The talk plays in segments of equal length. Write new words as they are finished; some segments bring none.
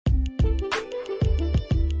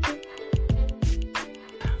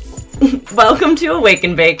Welcome to Awake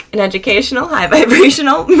and Bake, an educational,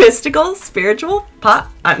 high-vibrational, mystical, spiritual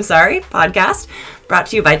podcast brought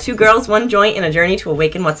to you by two girls, one joint, and a journey to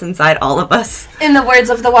awaken what's inside all of us. In the words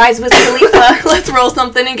of the wise Wiz Khalifa, let's roll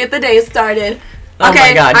something and get the day started. Oh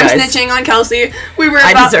my God, guys. I'm snitching on Kelsey.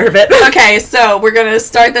 I deserve it. Okay, so we're going to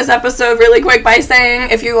start this episode really quick by saying,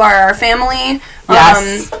 if you are our family,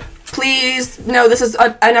 yes. Please know this is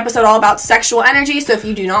an episode all about sexual energy, so if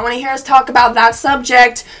you do not want to hear us talk about that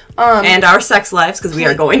subject... and our sex lives, because we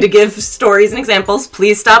are going to give stories and examples,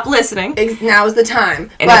 please stop listening. Now is the time.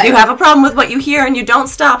 And if you have a problem with what you hear and you don't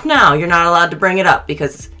stop now, you're not allowed to bring it up,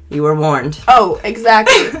 because you were warned. Oh,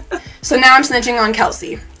 exactly. So now I'm snitching on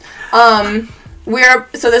Kelsey.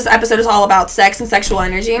 So this episode is all about sex and sexual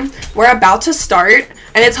energy. We're about to start,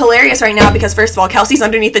 and it's hilarious right now because, first of all, Kelsey's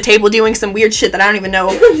underneath the table doing some weird shit that I don't even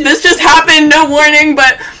know. This just happened, no warning,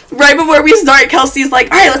 but right before we start, Kelsey's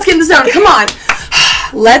like, all right, let's get in the zone, come on.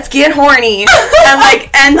 Let's get horny.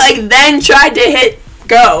 and then tried to hit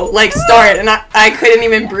go, start, and I couldn't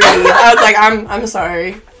even breathe. I was like, I'm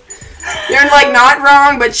sorry. You're, not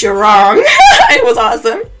wrong, but you're wrong. It was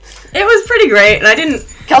awesome. It was pretty great, and I didn't...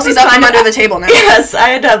 Kelsey's up from under the table now. Yes, I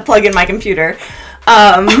had to plug in my computer.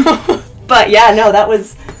 But yeah, no, that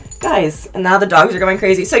was... Guys, and now the dogs are going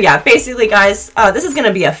crazy. So yeah, basically, guys, this is going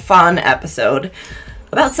to be a fun episode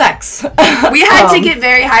about sex. We had to get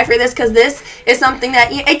very high for this because this is something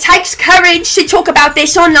that... it takes courage to talk about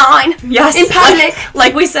this online. Yes. In public.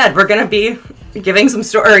 Like we said, we're going to be giving some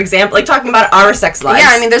example, talking about our sex lives.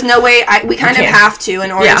 Yeah, I mean, there's no way... we kind of have to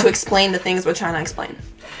in order to explain the things we're trying to explain.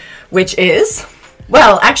 Which is...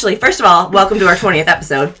 Well, actually, first of all, welcome to our 20th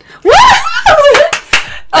episode. Woo!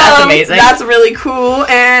 That's amazing. That's really cool.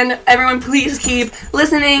 And everyone, please keep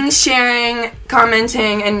listening, sharing,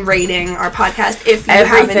 commenting, and rating our podcast if you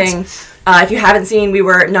haven't. If you haven't seen, we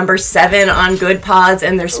were number 7 on Good Pods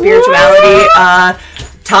and their spirituality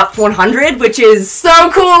top 100, which is so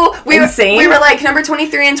cool. Insane. We were number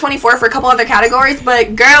 23 and 24 for a couple other categories,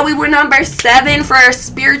 but girl, we were number 7 for our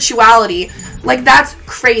spirituality. That's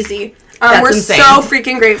crazy. We're insane. So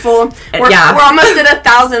freaking grateful. We're almost at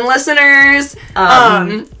 1,000 listeners.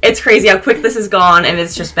 It's crazy how quick this has gone, and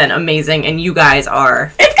it's just been amazing, and you guys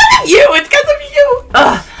are... It's because of you! It's because of you!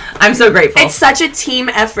 Ugh, I'm so grateful. It's such a team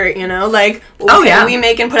effort, you know? We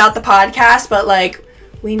make and put out the podcast, but,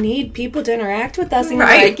 we need people to interact with us, and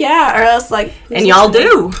right. Or else, and y'all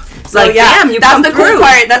do. So, damn, you that's come the through. cool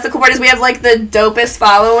part. That's the cool part is we have, the dopest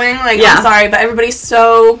following. I'm sorry, but everybody's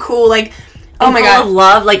so cool, oh my God. Full of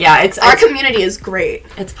love. It's... Our community is great.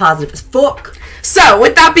 It's positive as fuck. So,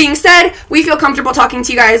 with that being said, we feel comfortable talking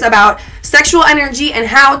to you guys about sexual energy and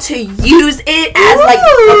how to use it as,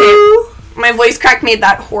 okay, my voice crack made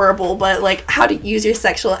that horrible, but, how to use your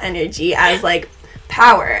sexual energy as,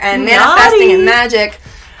 power and manifesting and magic.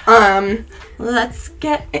 Let's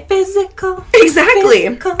get physical. Exactly.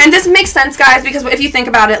 Physical. And this makes sense, guys, because if you think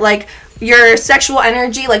about it, your sexual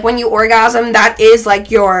energy, when you orgasm, that is,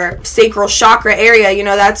 your sacral chakra area,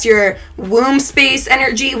 that's your womb space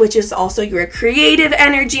energy, which is also your creative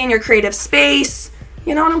energy and your creative space,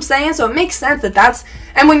 you know what I'm saying? So it makes sense that's,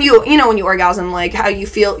 and when you orgasm, how you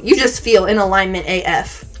feel, you just feel in alignment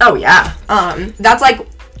AF. Oh, yeah. That's,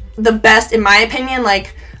 the best, in my opinion,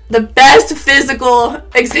 the best physical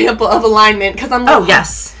example of alignment, because I'm oh,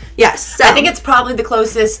 yes. Yes. So. I think it's probably the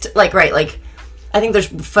closest, I think there's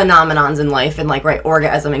phenomenons in life, and,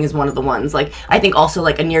 orgasming is one of the ones. I think also,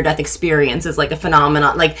 a near-death experience is, a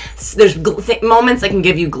phenomenon. There's moments that can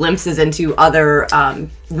give you glimpses into other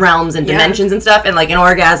realms and dimensions and stuff, and, an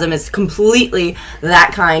orgasm is completely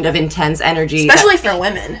that kind of intense energy. Especially for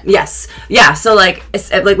women. Yes. Yeah, so,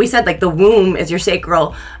 it's, we said, the womb is your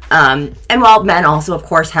sacral, and while men also, of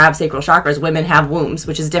course, have sacral chakras, women have wombs,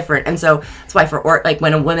 which is different. And so that's why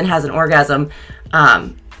when a woman has an orgasm,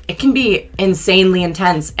 it can be insanely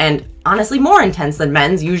intense and honestly more intense than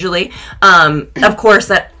men's usually. Of course,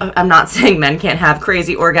 that I'm not saying men can't have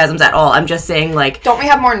crazy orgasms at all. I'm just saying don't we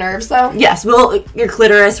have more nerves though? Yes, well, your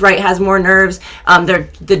clitoris, has more nerves.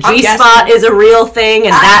 The G-spot is a real thing,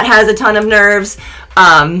 and that has a ton of nerves.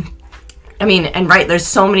 There's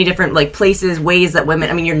so many different, places, ways that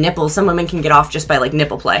women, your nipples, some women can get off just by,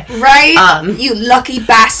 nipple play. Right? You lucky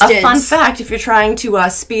bastards. A fun fact, if you're trying to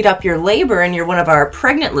speed up your labor and you're one of our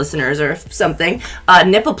pregnant listeners or something,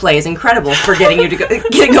 nipple play is incredible for getting you to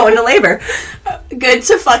go into labor. Good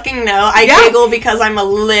to fucking know. I giggle because I'm a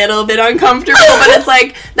little bit uncomfortable, but it's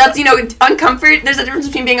that's, uncomfort. There's a difference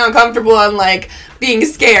between being uncomfortable and, being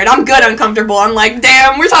scared. I'm good uncomfortable. I'm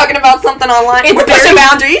damn, we're talking about something online. We're pushing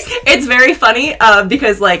boundaries. It's very funny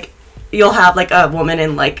because, you'll have like a woman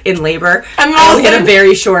in labor. And we had a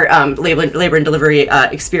very short labor and delivery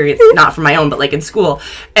experience, not from my own, but like in school.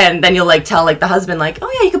 And then you'll like tell like the husband like,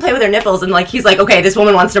 oh yeah, you can play with her nipples, and like he's like, okay, this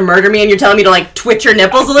woman wants to murder me, and you're telling me to like twitch your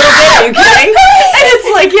nipples a little bit? Are you kidding? And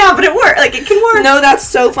it's like, yeah, but it works. Like it can work. No, that's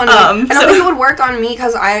so funny. I don't think it would work on me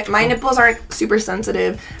because my nipples aren't super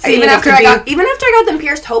sensitive. See, even after I got them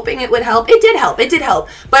pierced, hoping it would help. It did help.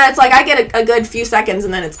 But it's like I get a good few seconds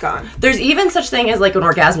and then it's gone. There's even such thing as like an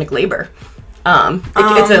orgasmic labor.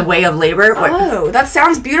 It's a way of labor. Oh, that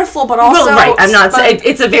sounds beautiful, but also right. I'm not.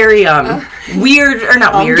 It's a very weird or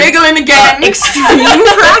not weird. Giggling again. Extreme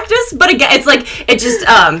practice, but again, it's like it just.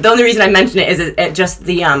 The only reason I mention it is it just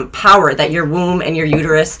the power that your womb and your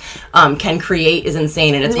uterus can create is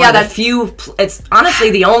insane, and it's one of the few. It's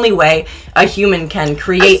honestly the only way a human can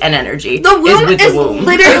create an energy. The womb is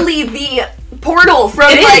literally the portal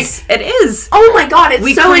from it is. Oh my god,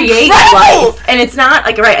 it's so incredible. Life. And it's not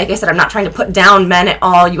like like I said, I'm not trying to put down men at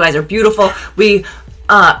all. You guys are beautiful. We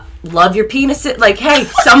love your penis. Like, hey,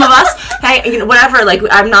 some of us, hey, whatever. Like,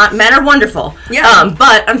 men are wonderful. Yeah.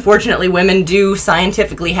 But unfortunately, women do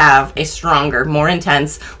scientifically have a stronger, more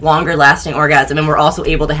intense, longer lasting orgasm, and we're also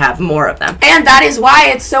able to have more of them. And that is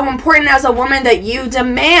why it's so important as a woman that you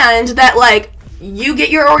demand that like you get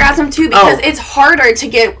your orgasm too, because it's harder to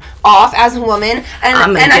get off as a woman,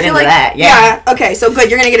 and I feel like that. Yeah. Okay. So good.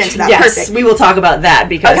 You're gonna get into that. Yes, perfect. We will talk about that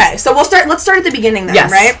because. Okay. So let's start at the beginning then.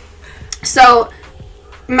 Yes. Right. So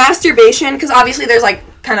masturbation, because obviously there's like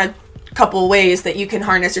kind of a couple ways that you can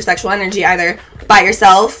harness your sexual energy, either by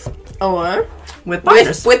yourself or with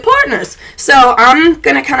partners. With partners. So I'm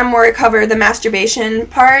gonna kind of more cover the masturbation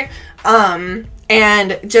part,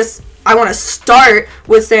 and just I want to start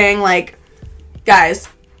with saying like, guys,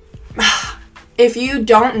 if you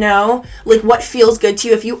don't know like what feels good to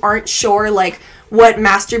you, if you aren't sure like what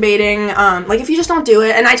masturbating, like if you just don't do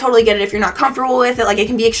it, and I totally get it if you're not comfortable with it, like it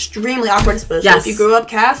can be extremely awkward, especially if you grew up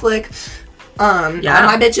Catholic. And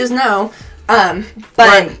my bitches know.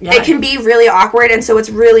 But it can be really awkward, and so it's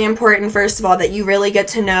really important, first of all, that you really get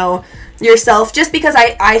to know yourself, just because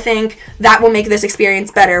I think that will make this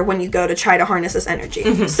experience better when you go to try to harness this energy.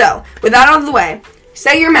 Mm-hmm. So, with that out of the way,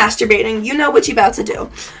 say you're masturbating, you know what you're about to do.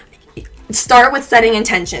 Start with setting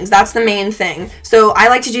intentions. That's the main thing. So I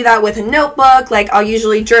like to do that with a notebook. Like I'll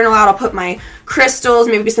usually journal out. I'll put my crystals,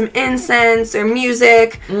 maybe some incense or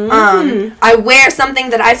music. Mm-hmm. I wear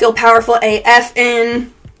something that I feel powerful AF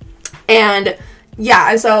in. And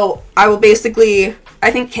yeah, and so I will basically,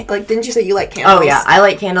 I think, like, didn't you say you like candles? Oh yeah, I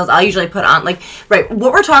like candles. I'll usually put on what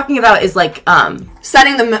we're talking about is like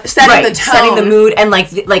setting the tone, setting the mood, and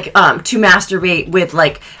to masturbate with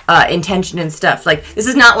intention and stuff. Like this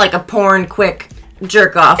is not like a porn quick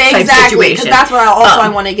jerk off type situation. Exactly, because that's what I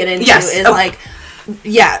want to get into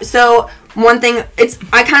So one thing,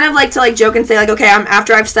 I kind of like to joke and say okay,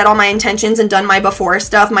 after I've set all my intentions and done my before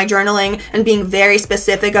stuff, my journaling, and being very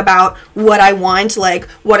specific about what I want, like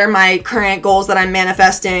what are my current goals that I'm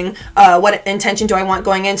manifesting, what intention do I want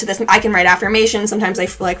going into this. I can write affirmations. Sometimes I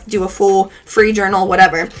do a full free journal,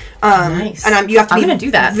 whatever. Nice. And you have to be gonna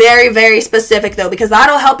do that. very, very specific though, because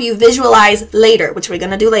that'll help you visualize later, which we're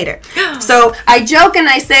gonna do later. So I joke and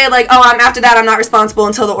I say after that I'm not responsible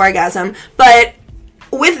until the orgasm, but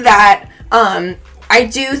with that, I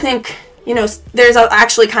do think, there's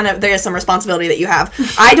there is some responsibility that you have.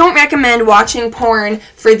 I don't recommend watching porn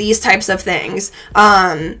for these types of things.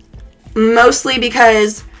 Mostly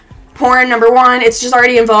because porn, number one, it's just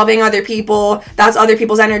already involving other people. That's other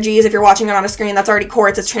people's energies. If you're watching it on a screen, that's already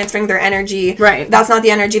quartz. It's transferring their energy. Right. That's not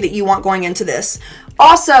the energy that you want going into this.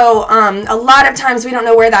 Also, a lot of times we don't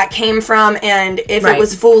know where that came from, and if it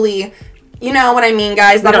was fully... You know what I mean,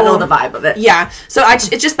 guys? We don't know the vibe of it. Yeah. So it's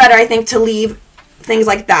just better, I think, to leave things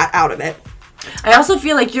like that out of it. I also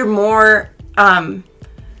feel like you're more...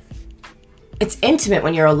 it's intimate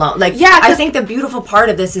when you're alone. I think the beautiful part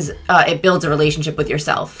of this is it builds a relationship with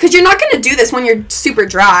yourself. Because you're not going to do this when you're super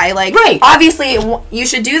dry. Right. Obviously, you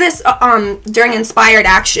should do this during inspired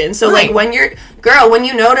action. So, when you're... Girl, when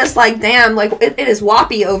you notice, damn, it is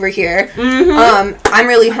whoppy over here. Mm-hmm. I'm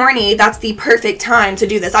really horny. That's the perfect time to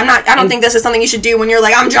do this. I don't think this is something you should do when you're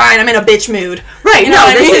I'm dry and I'm in a bitch mood. Right.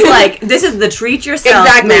 This is the treat yourself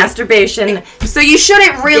masturbation. So you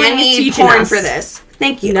shouldn't really need porn for this.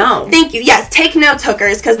 Thank you. No. Thank you. Yes, take notes,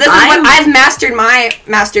 hookers, because this is what I've mastered my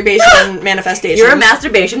masturbation manifestation. You're a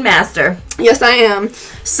masturbation master. Yes, I am.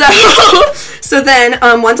 So then,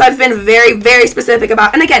 once I've been very, very specific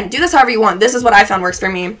about, and again, do this however you want. This is what I found works for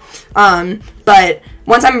me. But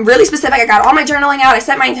once I'm really specific, I got all my journaling out, I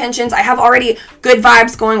set my intentions, I have already good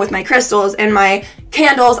vibes going with my crystals and my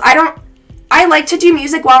candles. I like to do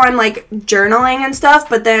music while I'm journaling and stuff,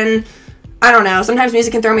 but then I don't know. Sometimes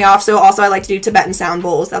music can throw me off. So also I like to do Tibetan sound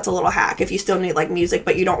bowls. That's a little hack if you still need like music,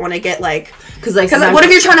 but you don't want to get like because what if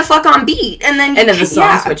you're trying to fuck on beat and then the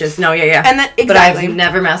song switches? No, yeah. And then exactly. But I've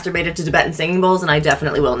never masturbated to Tibetan singing bowls, and I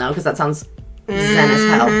definitely will now because that sounds zen as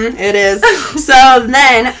hell. It is. So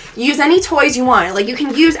then use any toys you want. Like you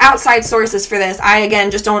can use outside sources for this. I again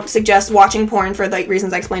just don't suggest watching porn for the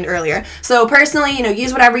reasons I explained earlier. So personally,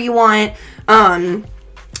 use whatever you want.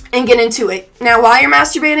 And get into it. Now, while you're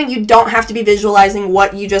masturbating, you don't have to be visualizing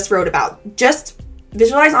what you just wrote about. Just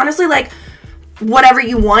visualize, honestly, like, whatever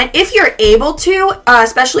you want. If you're able to,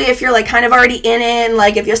 especially if you're, like, kind of already in it, and,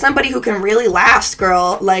 like, if you're somebody who can really last,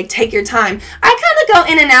 girl, like, take your time. I kind of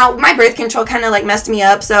go in and out. My birth control kind of, like, messed me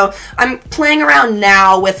up, so I'm playing around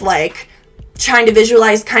now with, like, trying to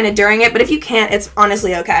visualize kind of during it, but if you can't, it's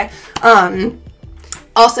honestly okay.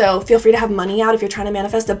 Also, feel free to have money out if you're trying to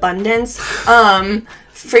manifest abundance.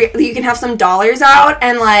 You can have some dollars out,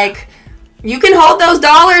 and like you can hold those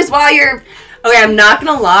dollars while you're. Okay, I'm not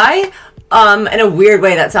gonna lie. In a weird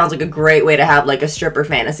way, that sounds like a great way to have like a stripper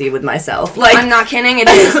fantasy with myself. Like I'm not kidding. It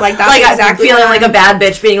is like that's like exactly feeling like a bad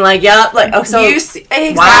bitch, being like, "Yep." Like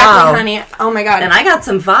exactly, wow. honey. Oh my god. And I got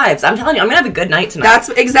some vibes. I'm telling you, I'm gonna have a good night tonight. That's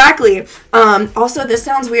exactly. Also, this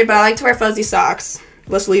sounds weird, but I like to wear fuzzy socks.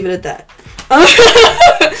 Let's leave it at that.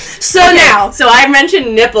 So I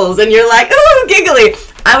mentioned nipples, and you're like, "Ooh, giggly."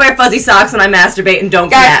 I wear fuzzy socks when I masturbate and don't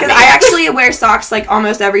guys, because I actually wear socks like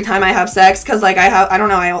almost every time I have sex because like I don't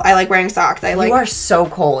know, I like wearing socks. You are so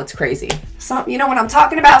cold, it's crazy. So when I'm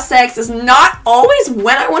talking about sex is not always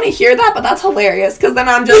when I want to hear that, but that's hilarious because then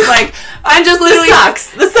I'm just like literally the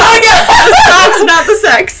socks, the socks, not the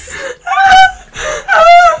sex.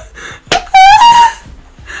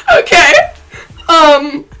 Okay.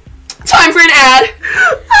 Time for an ad.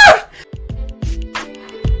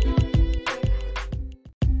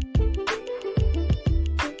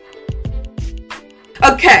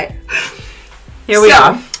 Okay. Here we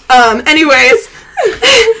are. Anyways.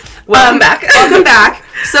 Welcome back. Welcome back.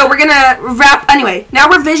 So we're gonna wrap. Anyway, now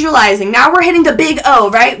we're visualizing. Now we're hitting the big O,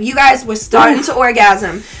 right? You guys were starting to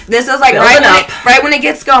orgasm. This is like right when it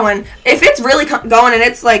gets going. If it's really going and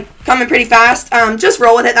it's like coming pretty fast, just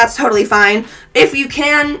roll with it. That's totally fine. If you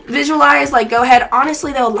can visualize, like go ahead.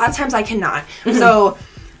 Honestly, though, a lot of times I cannot. Mm-hmm. So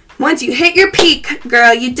once you hit your peak,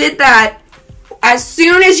 girl, you did that. As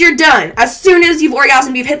soon as you're done, as soon as you've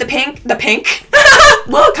orgasmed, you've hit the pink.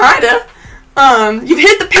 Well, kinda. You've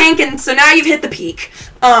hit the pink, and so now you've hit the peak.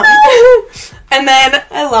 And then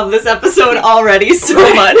I love this episode already so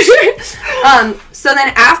much. So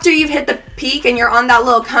then after you've hit the peak and you're on that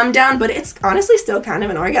little come down, but it's honestly still kind of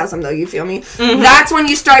an orgasm though, you feel me? Mm-hmm. That's when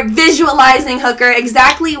you start visualizing, hooker,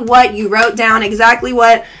 exactly what you wrote down, exactly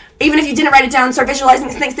what, even if you didn't write it down, start visualizing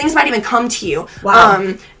things might even come to you.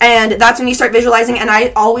 Wow. And that's when you start visualizing, and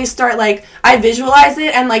I always start like, I visualize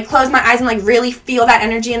it and like close my eyes and like really feel that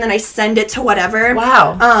energy, and then I send it to whatever.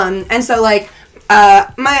 Wow. And so like,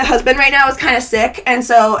 my husband right now is kind of sick, and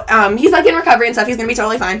so he's like in recovery and stuff. He's gonna be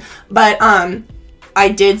totally fine. But I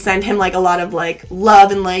did send him like a lot of like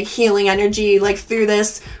love and like healing energy like through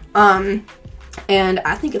this, and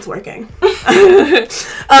I think it's working.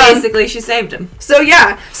 Basically, she saved him. So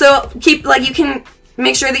yeah, so keep like you can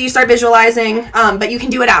make sure that you start visualizing, but you can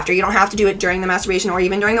do it after. You don't have to do it during the masturbation or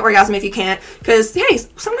even during the orgasm if you can't, because hey,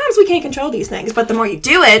 sometimes we can't control these things. But the more you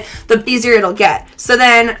do it, the easier it'll get. So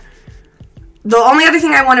then. The only other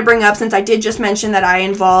thing I want to bring up, since I did just mention that I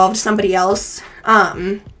involved somebody else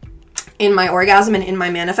in my orgasm and in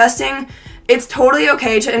my manifesting, it's totally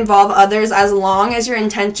okay to involve others as long as your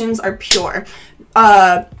intentions are pure.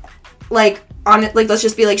 Let's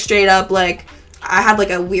just be like straight up, like I had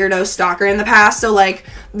like a weirdo stalker in the past, so like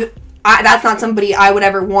that's not somebody I would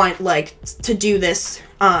ever want like to do this.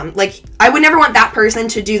 Like I would never want that person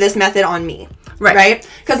to do this method on me. Right?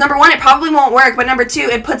 Because number one, it probably won't work, but number two,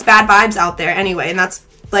 it puts bad vibes out there anyway, and that's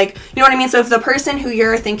like, you know what I mean? So if the person who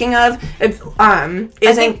you're thinking of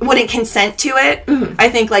wouldn't consent to it, mm-hmm. I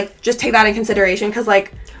think like just take that in consideration, because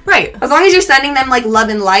like right, as long as you're sending them like love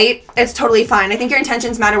and light, it's totally fine. I think your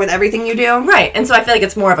intentions matter with everything you do. Right, and so I feel like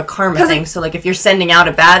it's more of a karma thing. So like if you're sending out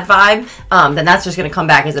a bad vibe, then that's just going to come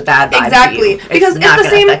back as a bad vibe. Exactly, to you. Because it's not going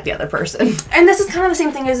to affect the other person. And this is kind of the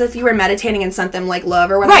same thing as if you were meditating and sent them like love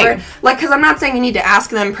or whatever. Right. Like, because I'm not saying you need to ask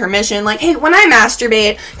them permission. Like, hey, when I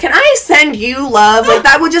masturbate, can I send you love? Like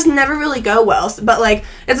that would just never really go well. But like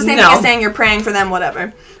it's the same thing as saying you're praying for them,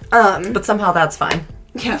 whatever. But somehow that's fine.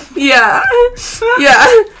 Yeah.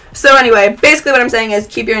 So anyway, basically what I'm saying is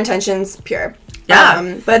keep your intentions pure.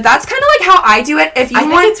 Yeah. But that's kind of like how I do it. If you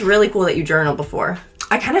think it's really cool that you journal before.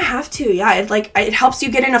 I kind of have to. Yeah. It helps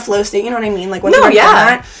you get in a flow state. You know what I mean? Like once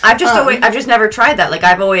I've just never tried that. Like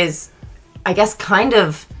I've always I guess, kind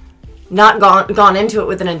of not gone into it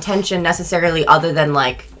with an intention necessarily other than,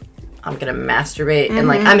 like, I'm gonna masturbate and,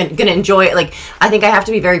 like, I'm gonna enjoy it. Like, I think I have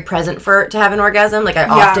to be very present to have an orgasm. Like, I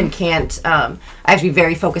often can't, I have to be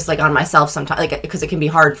very focused, like, on myself sometimes, like, because it can be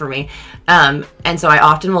hard for me. And so I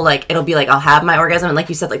often will, like, it'll be like, I'll have my orgasm, and like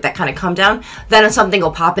you said, like, that kind of come down. Then something will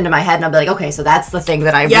pop into my head, and I'll be like, okay, so that's the thing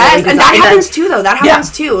that I really and that happens too, though. That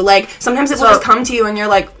happens too. Like, sometimes it will just come to you, and you're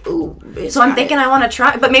like, ooh. So I'm thinking I want to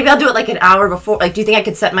try, but maybe I'll do it, like, an hour before. Like, do you think I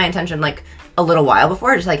could set my intention, like, a little while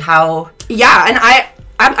before? Just, like, how... Yeah, and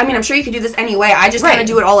I mean, I'm sure you could do this anyway. I just kind of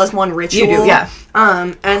do it all as one ritual. You do, yeah.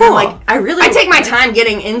 And cool. then, like, I take my time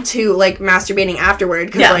getting into, like, masturbating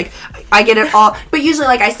afterward, because, like, I get it all. But usually,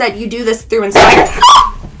 like I said, you do this through inspired.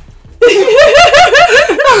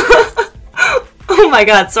 Oh my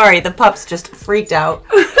god, sorry, the pups just freaked out.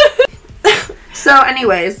 So,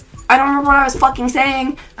 anyways, I don't remember what I was fucking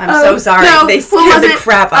saying. I'm so sorry. No, they scared the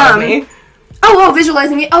crap out of me.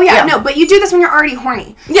 Visualizing it. Oh yeah, no, but you do this when you're already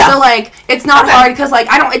horny. Yeah. So like, it's not hard because like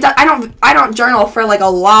I don't journal for like a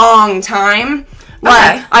long time.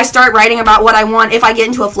 Like I start writing about what I want. If I get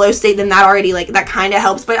into a flow state, then that already like that kind of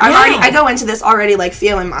helps. But I go into this already like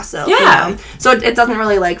feeling myself. Yeah. You know? So it doesn't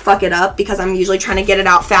really like fuck it up because I'm usually trying to get it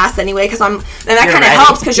out fast anyway. And that kind of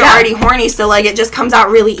helps because you're already horny. So like it just comes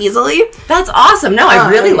out really easily. That's awesome. No, I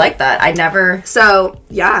really like that. I never. So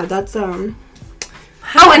yeah, that's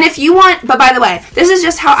Oh, and if you want, but by the way, this is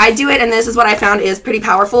just how I do it, and this is what I found is pretty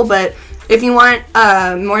powerful, but if you want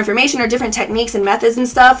more information or different techniques and methods and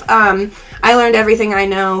stuff, I learned everything I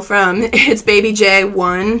know from It's Baby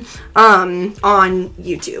J1 on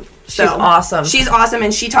YouTube. So, she's awesome. She's awesome,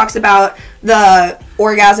 and she talks about the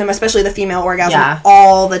orgasm, especially the female orgasm,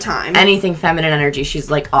 all the time. Anything feminine energy,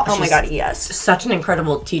 she's like, oh my god, yes. Such an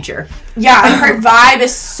incredible teacher. Yeah, and her vibe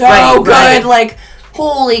is so good, like...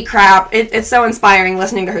 Holy crap. It's so inspiring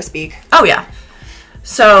listening to her speak. Oh, yeah.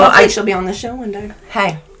 So hopefully she'll be on the show one day.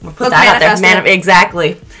 Hey, we'll put that out there.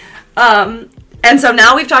 Exactly. And so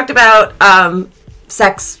now we've talked about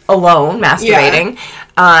sex alone, masturbating.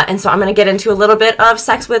 Yeah. And so I'm going to get into a little bit of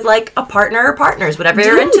sex with, like, a partner or partners, whatever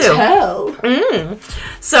you're into. Tell.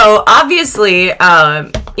 So obviously,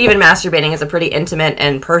 even masturbating is a pretty intimate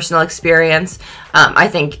and personal experience. I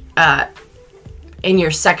think... in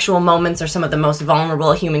your sexual moments are some of the most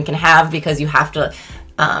vulnerable a human can have because you have to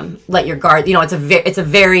let your guard. You know, it's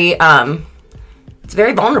very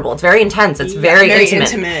vulnerable. It's very intense. It's very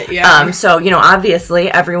intimate. Yeah. So you know,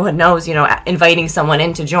 obviously, everyone knows. You know, inviting someone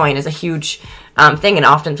in to join is a huge thing, and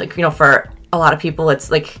often, like, you know, for a lot of people,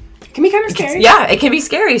 it's like it can be kind of scary. It can be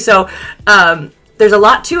scary. So. There's a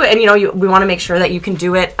lot to it, and you know we want to make sure that you can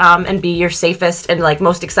do it and be your safest and like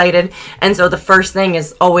most excited. And so the first thing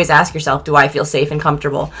is always ask yourself, do I feel safe and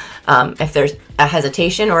comfortable? If there's a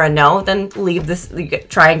hesitation or a no, then leave this.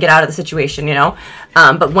 Try and get out of the situation, you know.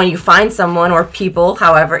 But when you find someone or people,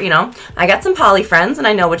 however, you know, I got some poly friends, and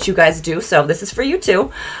I know what you guys do, so this is for you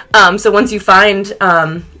too. So once you find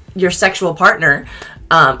your sexual partner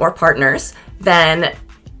or partners, then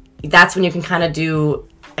that's when you can kind of do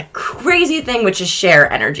a crazy thing, which is share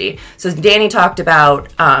energy. So Dani talked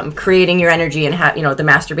about creating your energy and how, you know, the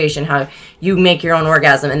masturbation, how you make your own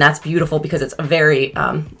orgasm, and that's beautiful because it's a very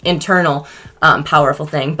internal, powerful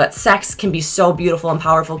thing. But sex can be so beautiful and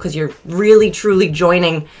powerful because you're really truly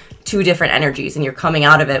joining two different energies, and you're coming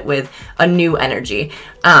out of it with a new energy.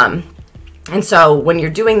 And so when you're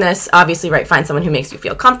doing this, obviously, right, find someone who makes you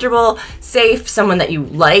feel comfortable, safe, someone that you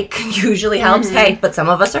like usually helps. Hey, but some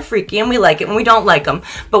of us are freaky and we like it when we don't like them.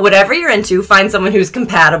 But whatever you're into, find someone who's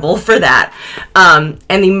compatible for that. And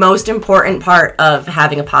the most important part of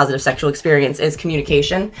having a positive sexual experience is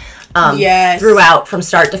communication. Throughout, from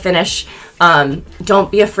start to finish.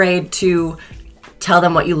 Don't be afraid to tell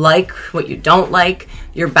them what you like, what you don't like,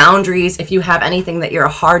 your boundaries. If you have anything that you're a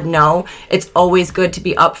hard no, it's always good to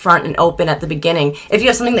be upfront and open at the beginning. If you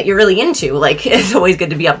have something that you're really into, like, it's always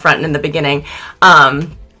good to be upfront and in the beginning.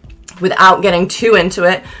 Without getting too into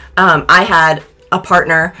it, I had a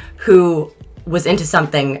partner who was into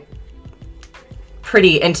something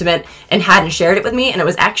pretty intimate and hadn't shared it with me, and it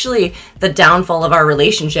was actually the downfall of our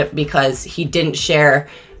relationship because he didn't share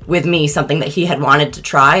with me something that he had wanted to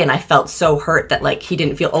try, and I felt so hurt that, like, he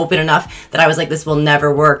didn't feel open enough, that I was like, this will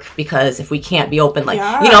never work because if we can't be open, like,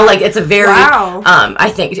 you know, like, it's a very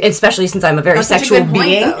I think, especially since I'm a very sexual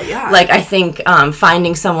being, like, I think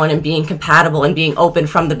finding someone and being compatible and being open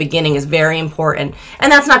from the beginning is very important.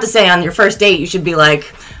 And that's not to say on your first date you should be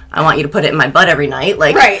like, I want you to put it in my butt every night,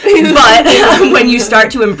 like, but when you start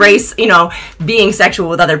to embrace, you know, being sexual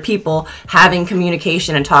with other people, having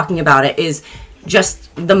communication and talking about it is just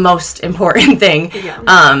the most important thing.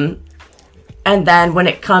 And then when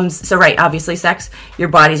it comes, so right, obviously sex, your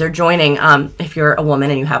bodies are joining. If you're a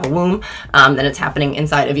woman and you have a womb, then it's happening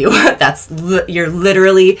inside of you. You're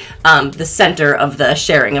literally the center of the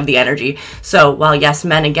sharing of the energy. So while yes,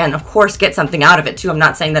 men, again, of course, get something out of it too. I'm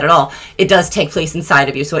not saying that at all. It does take place inside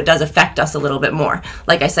of you. So it does affect us a little bit more.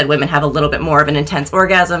 Like I said, women have a little bit more of an intense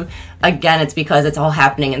orgasm. Again, it's because it's all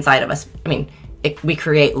happening inside of us. I mean, we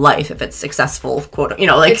create life if it's successful, quote,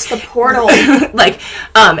 like it's the portal. like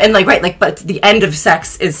right, like, but the end of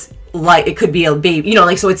sex is like, it could be a baby,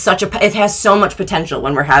 so it's it has so much potential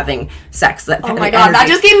when we're having sex. That oh my god, that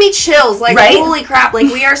just gave me chills. Like, right? Holy crap,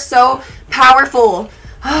 like, we are so powerful.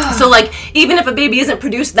 So like, even if a baby isn't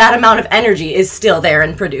produced, that amount of energy is still there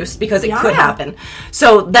and produced because it could happen.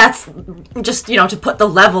 So that's just, to put the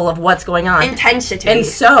level of what's going on. Intensity. And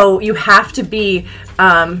so you have to be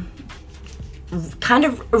kind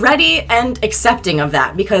of ready and accepting of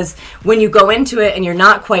that, because when you go into it and you're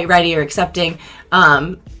not quite ready or accepting,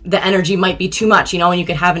 the energy might be too much, and you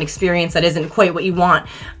could have an experience that isn't quite what you want.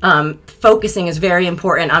 Focusing is very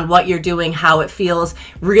important on what you're doing, how it feels,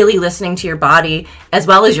 really listening to your body as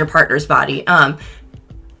well as your partner's body.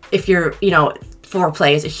 If you're,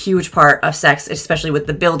 foreplay is a huge part of sex, especially with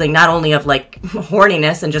the building, not only of like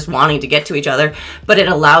horniness and just wanting to get to each other, but it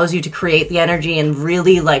allows you to create the energy and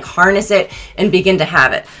really like harness it and begin to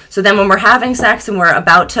have it. So then when we're having sex and we're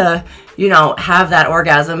about to, have that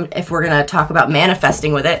orgasm, if we're going to talk about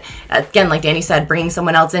manifesting with it, again, like Dani said, bringing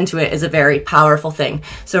someone else into it is a very powerful thing.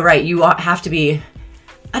 So, right, you have to be,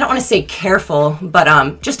 I don't want to say careful,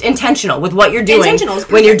 but just intentional with what you're doing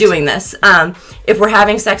when you're doing this. If we're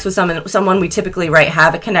having sex with someone, we typically, right,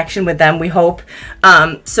 have a connection with them, we hope.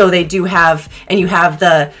 So they do have, and you have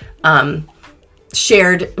the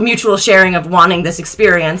mutual sharing of wanting this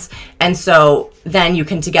experience. And so then you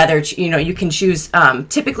can together, you can choose,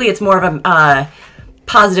 typically it's more of a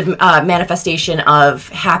positive manifestation of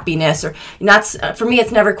happiness, or not. For me,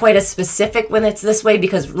 it's never quite as specific when it's this way,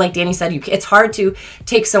 because like Dani said, it's hard to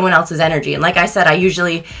take someone else's energy. And like I said, I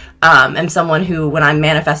usually am someone who, when I'm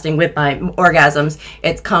manifesting with my orgasms,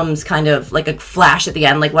 it comes kind of like a flash at the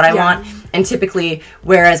end, like what I want. And typically,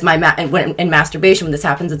 whereas in masturbation, when this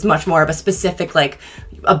happens, it's much more of a specific, like,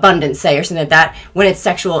 abundance, say, or something like that. When it's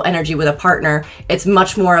sexual energy with a partner, it's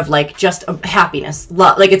much more of like just a happiness,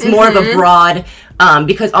 love. Like, it's more of a broad,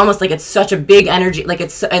 because almost like it's such a big energy. Like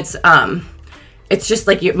it's just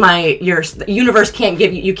like your universe can't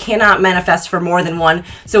give you cannot manifest for more than one.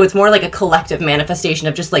 So it's more like a collective manifestation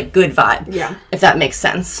of just like good vibe. Yeah. If that makes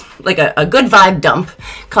sense. Like a good vibe dump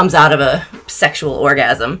comes out of a sexual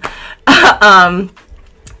orgasm.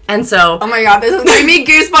 And so, oh my god, this is giving me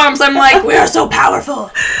goosebumps. I'm like, we are so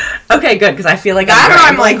powerful. Okay, good, because I feel like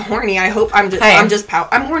I'm like horny. I hope I'm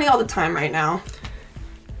horny all the time right now.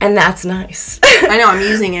 And that's nice. I know, I'm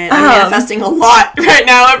using it. I'm manifesting a lot right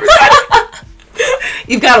now, everybody.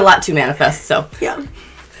 You've got a lot to manifest, so yeah,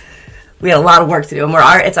 we have a lot of work to do, and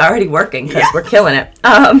it's already working because we're killing it.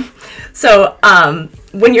 So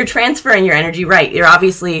when you're transferring your energy, right, you're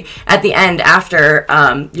obviously at the end after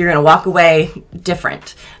you're gonna walk away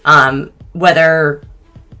different. Whether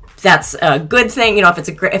that's a good thing,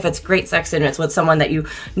 if it's great sex and it's with someone that you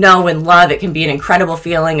know and love, it can be an incredible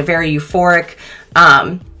feeling, very euphoric.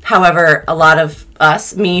 However, a lot of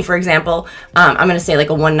us, me for example, I'm going to say like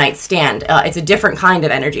a one-night stand. It's a different kind of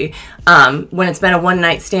energy. When it's been a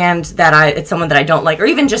one-night stand it's someone that I don't like, or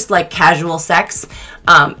even just like casual sex,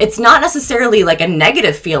 it's not necessarily like a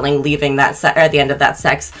negative feeling leaving that or at the end of that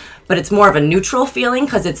sex, but it's more of a neutral feeling,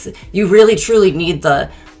 because you really truly need the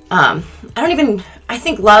I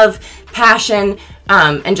think love, passion,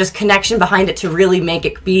 and just connection behind it to really make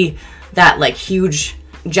it be that like huge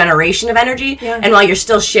generation of energy. And while you're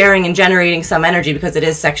still sharing and generating some energy, because it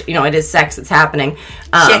is sex, it is sex that's happening,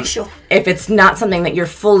 if it's not something that you're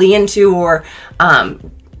fully into or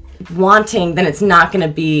wanting, then it's not going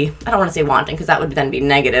to be, I don't want to say wanting because that would then be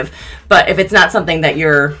negative, but if it's not something that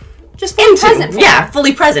you're just fully present for it.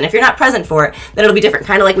 Fully present. If you're not present for it, then it'll be different.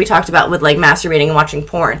 Kind of like we talked about with like masturbating and watching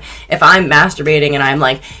porn. If I'm masturbating and I'm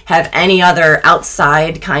like have any other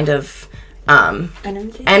outside kind of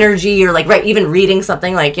energy, or like even reading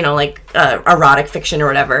something like erotic fiction or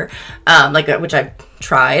whatever, which I've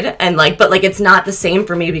tried, and but it's not the same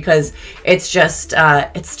for me, because it's just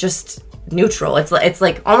neutral. It's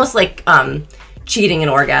like almost like cheating an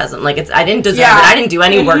orgasm. Like I didn't deserve it. I didn't do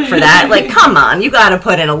any work for that. Like, come on, you got to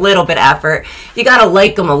put in a little bit of effort. You got to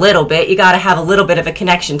like them a little bit. You got to have a little bit of a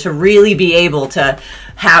connection to really be able to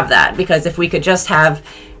have that. Because if we could just have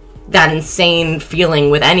that insane feeling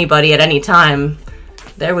with anybody at any time,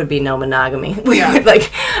 there would be no monogamy.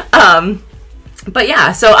 But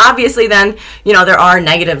yeah, so obviously then, there are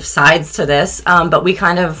negative sides to this, but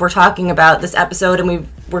we're talking about this episode, and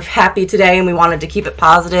we're happy today, and we wanted to keep it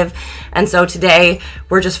positive. And so today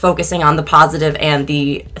we're just focusing on the positive and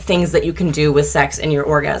the things that you can do with sex and your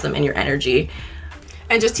orgasm and your energy.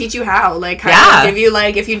 And just teach you how, of give you,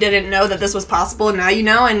 if you didn't know that this was possible, now you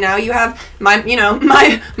know, and now you have my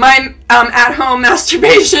at-home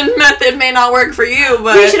masturbation method may not work for you,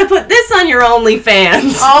 but... You should have put this on your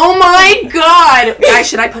OnlyFans. Oh my god! Guys,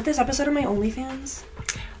 should I put this episode on my OnlyFans?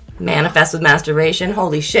 Manifest with masturbation.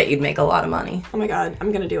 Holy shit, you'd make a lot of money. Oh my god,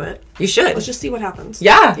 I'm gonna do it. You should. Let's just see what happens.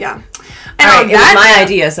 Yeah. Yeah. And all right, it was my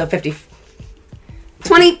idea, so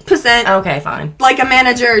 20%. Okay, fine. Like a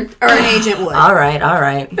manager or an agent would. All right.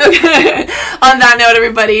 Okay. On that note,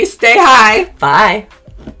 everybody, stay high. Bye.